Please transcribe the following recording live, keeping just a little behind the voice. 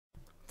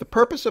The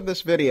purpose of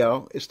this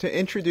video is to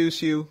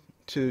introduce you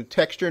to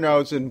texture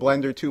nodes in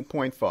Blender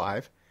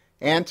 2.5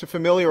 and to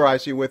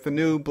familiarize you with the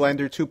new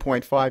Blender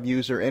 2.5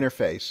 user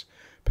interface,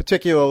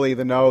 particularly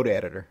the node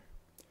editor.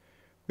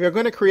 We are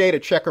going to create a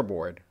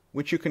checkerboard,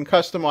 which you can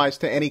customize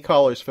to any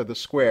colors for the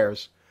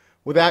squares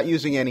without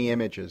using any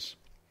images.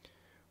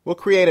 We'll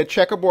create a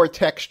checkerboard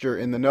texture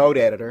in the node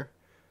editor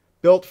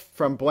built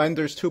from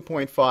Blender's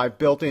 2.5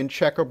 built-in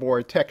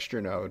checkerboard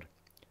texture node.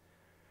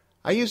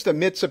 I used a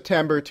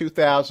mid-September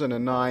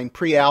 2009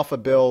 pre-alpha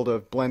build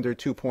of Blender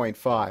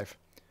 2.5.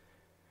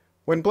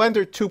 When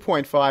Blender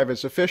 2.5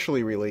 is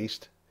officially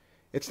released,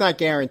 it's not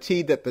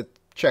guaranteed that the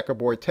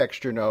checkerboard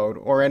texture node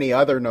or any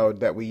other node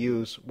that we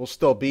use will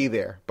still be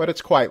there, but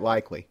it's quite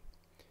likely.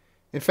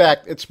 In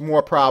fact, it's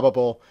more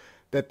probable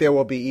that there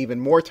will be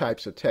even more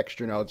types of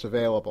texture nodes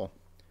available.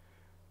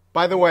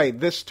 By the way,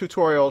 this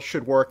tutorial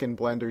should work in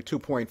Blender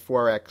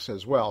 2.4x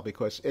as well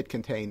because it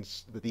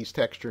contains these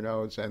texture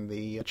nodes and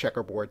the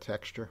checkerboard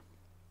texture.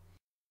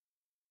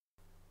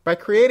 By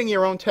creating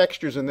your own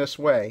textures in this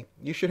way,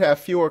 you should have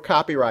fewer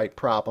copyright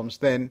problems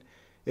than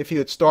if you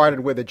had started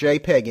with a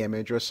JPEG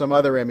image or some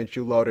other image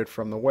you loaded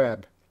from the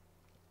web.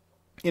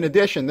 In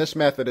addition, this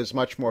method is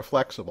much more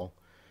flexible.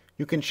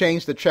 You can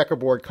change the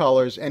checkerboard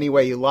colors any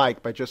way you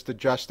like by just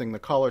adjusting the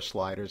color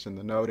sliders in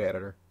the node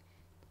editor.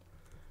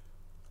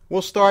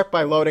 We'll start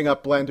by loading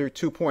up Blender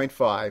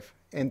 2.5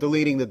 and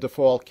deleting the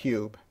default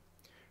cube.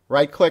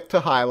 Right-click to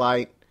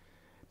highlight,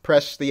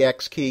 press the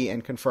X key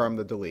and confirm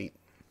the delete.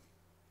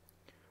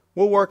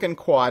 We'll work in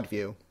Quad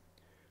View.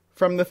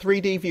 From the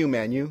 3D View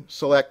menu,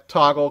 select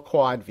Toggle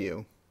Quad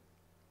View.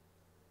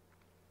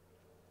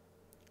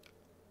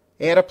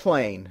 Add a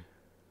plane.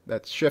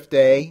 That's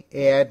Shift-A,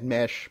 Add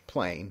Mesh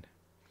Plane.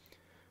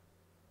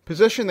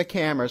 Position the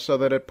camera so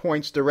that it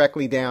points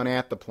directly down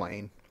at the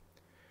plane.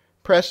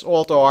 Press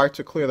Alt-R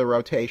to clear the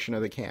rotation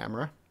of the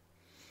camera.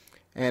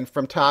 And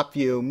from top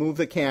view, move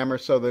the camera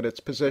so that it's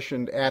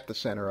positioned at the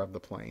center of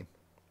the plane.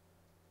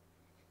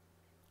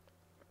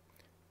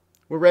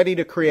 We're ready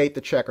to create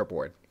the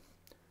checkerboard.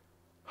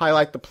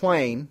 Highlight the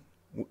plane,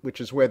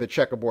 which is where the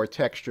checkerboard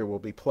texture will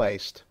be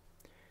placed.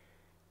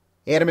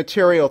 Add a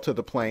material to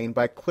the plane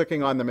by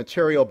clicking on the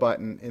Material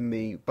button in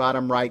the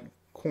bottom right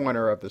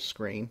corner of the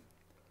screen.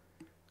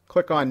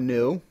 Click on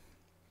New.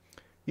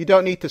 You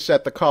don't need to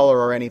set the color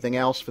or anything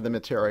else for the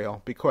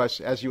material because,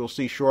 as you will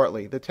see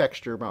shortly, the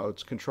texture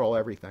modes control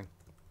everything.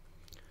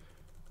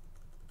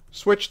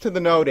 Switch to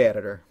the node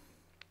editor.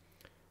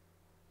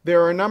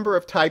 There are a number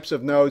of types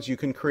of nodes you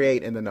can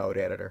create in the node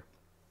editor.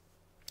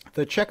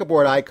 The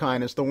checkerboard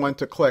icon is the one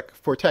to click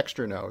for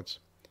texture nodes.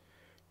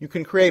 You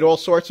can create all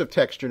sorts of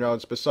texture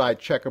nodes beside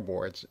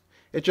checkerboards.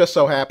 It just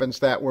so happens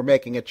that we're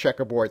making a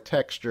checkerboard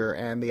texture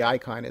and the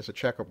icon is a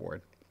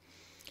checkerboard.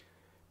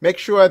 Make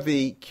sure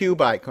the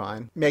cube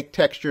icon, Make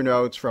Texture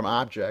Nodes from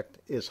Object,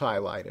 is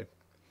highlighted.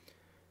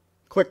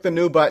 Click the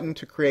New button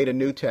to create a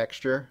new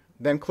texture,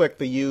 then click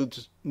the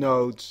Use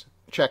Nodes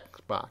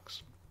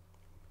checkbox.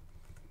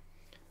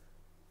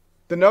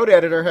 The node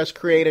editor has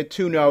created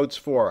two nodes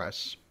for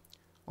us.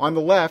 On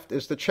the left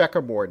is the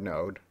checkerboard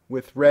node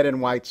with red and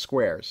white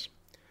squares.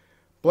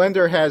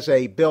 Blender has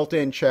a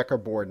built-in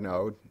checkerboard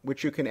node,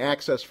 which you can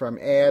access from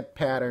Add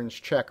Patterns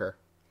Checker.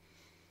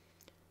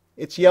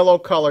 Its yellow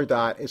color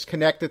dot is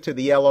connected to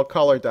the yellow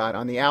color dot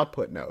on the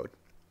output node.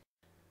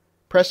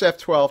 Press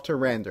F12 to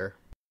render.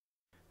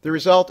 The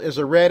result is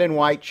a red and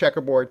white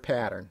checkerboard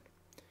pattern.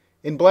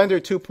 In Blender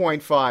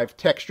 2.5,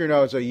 texture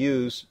nodes are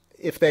used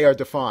if they are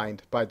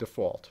defined by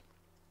default.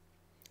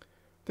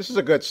 This is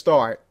a good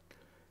start,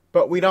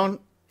 but we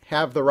don't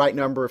have the right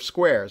number of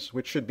squares,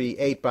 which should be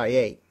 8 by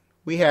 8.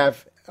 We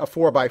have a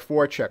 4 by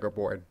 4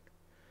 checkerboard.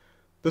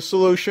 The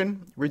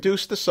solution,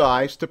 reduce the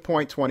size to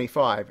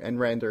 0.25 and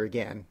render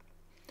again.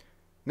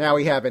 Now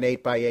we have an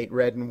 8 by 8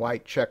 red and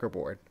white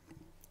checkerboard.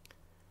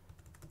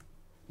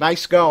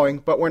 Nice going,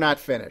 but we're not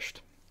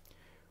finished.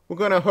 We're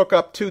going to hook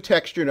up two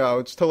texture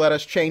nodes to let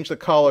us change the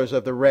colors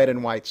of the red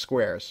and white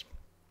squares.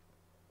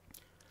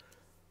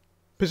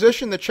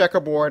 Position the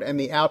checkerboard and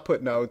the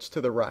output nodes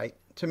to the right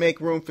to make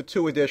room for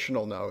two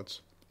additional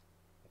nodes.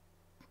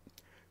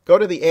 Go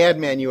to the Add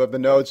menu of the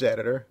Nodes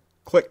editor,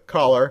 click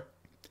Color,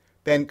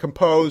 then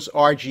Compose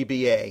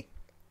RGBA.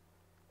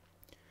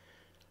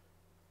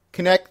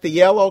 Connect the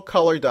yellow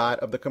color dot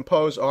of the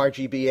Compose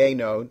RGBA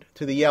node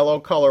to the yellow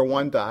color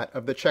 1 dot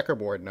of the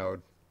checkerboard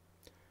node.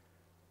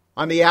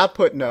 On the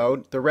output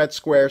node, the red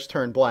squares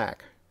turn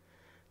black.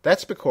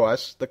 That's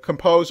because the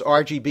Compose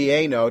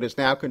RGBA node is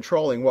now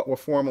controlling what were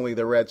formerly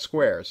the red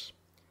squares.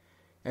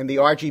 And the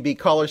RGB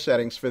color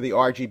settings for the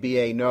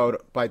RGBA node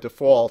by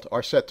default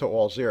are set to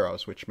all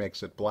zeros, which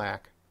makes it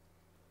black.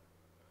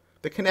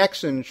 The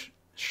connections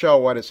show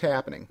what is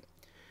happening.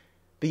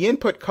 The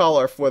input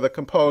color for the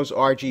Compose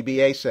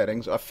RGBA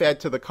settings are fed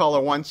to the color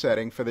 1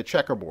 setting for the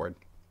checkerboard.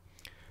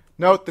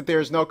 Note that there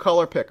is no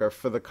color picker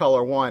for the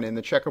color 1 in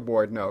the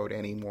checkerboard node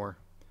anymore,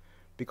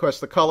 because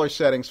the color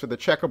settings for the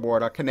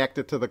checkerboard are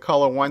connected to the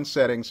color 1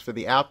 settings for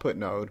the output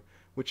node,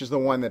 which is the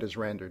one that is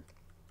rendered.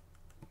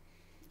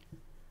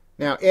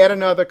 Now add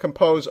another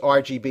compose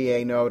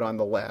RGBA node on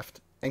the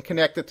left and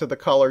connect it to the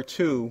color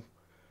 2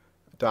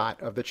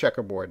 dot of the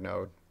checkerboard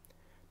node.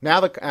 Now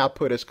the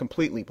output is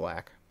completely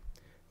black.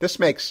 This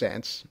makes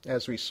sense,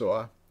 as we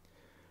saw,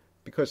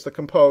 because the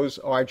compose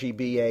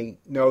RGBA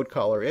node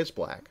color is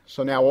black.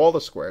 So now all the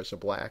squares are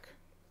black,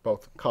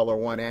 both color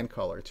 1 and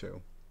color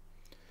 2.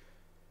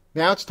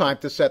 Now it's time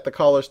to set the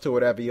colors to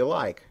whatever you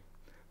like.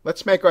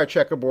 Let's make our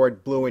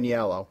checkerboard blue and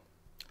yellow.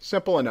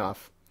 Simple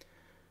enough.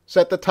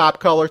 Set the top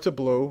color to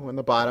blue and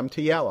the bottom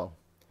to yellow.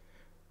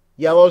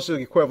 Yellow is the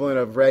equivalent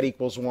of red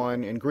equals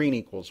 1 and green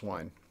equals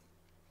 1.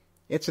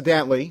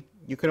 Incidentally,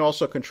 you can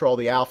also control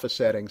the alpha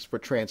settings for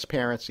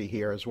transparency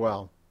here as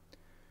well.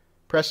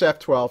 Press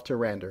F12 to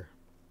render.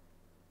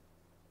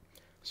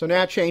 So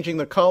now changing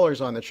the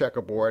colors on the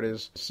checkerboard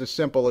is as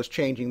simple as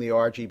changing the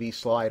RGB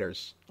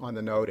sliders on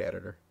the node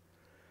editor.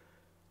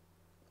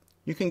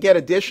 You can get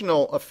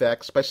additional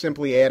effects by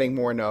simply adding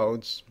more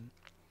nodes.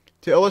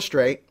 To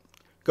illustrate,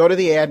 go to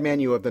the Add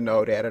menu of the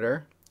node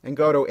editor and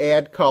go to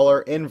Add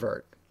Color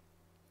Invert.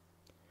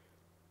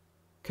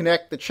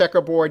 Connect the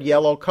checkerboard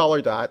yellow color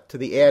dot to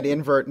the Add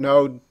Invert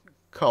node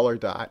color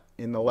dot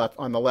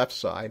on the left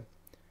side.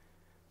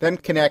 Then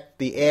connect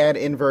the Add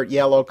Invert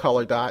yellow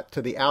color dot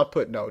to the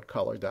output node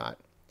color dot.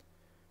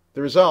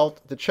 The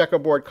result, the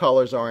checkerboard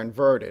colors are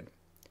inverted.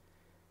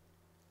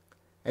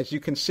 As you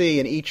can see,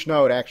 in each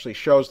node actually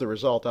shows the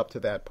result up to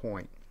that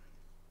point.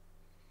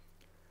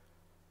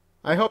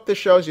 I hope this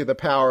shows you the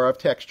power of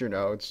texture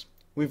nodes.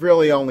 We've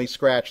really only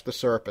scratched the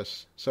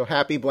surface. So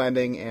happy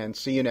blending and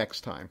see you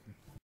next time.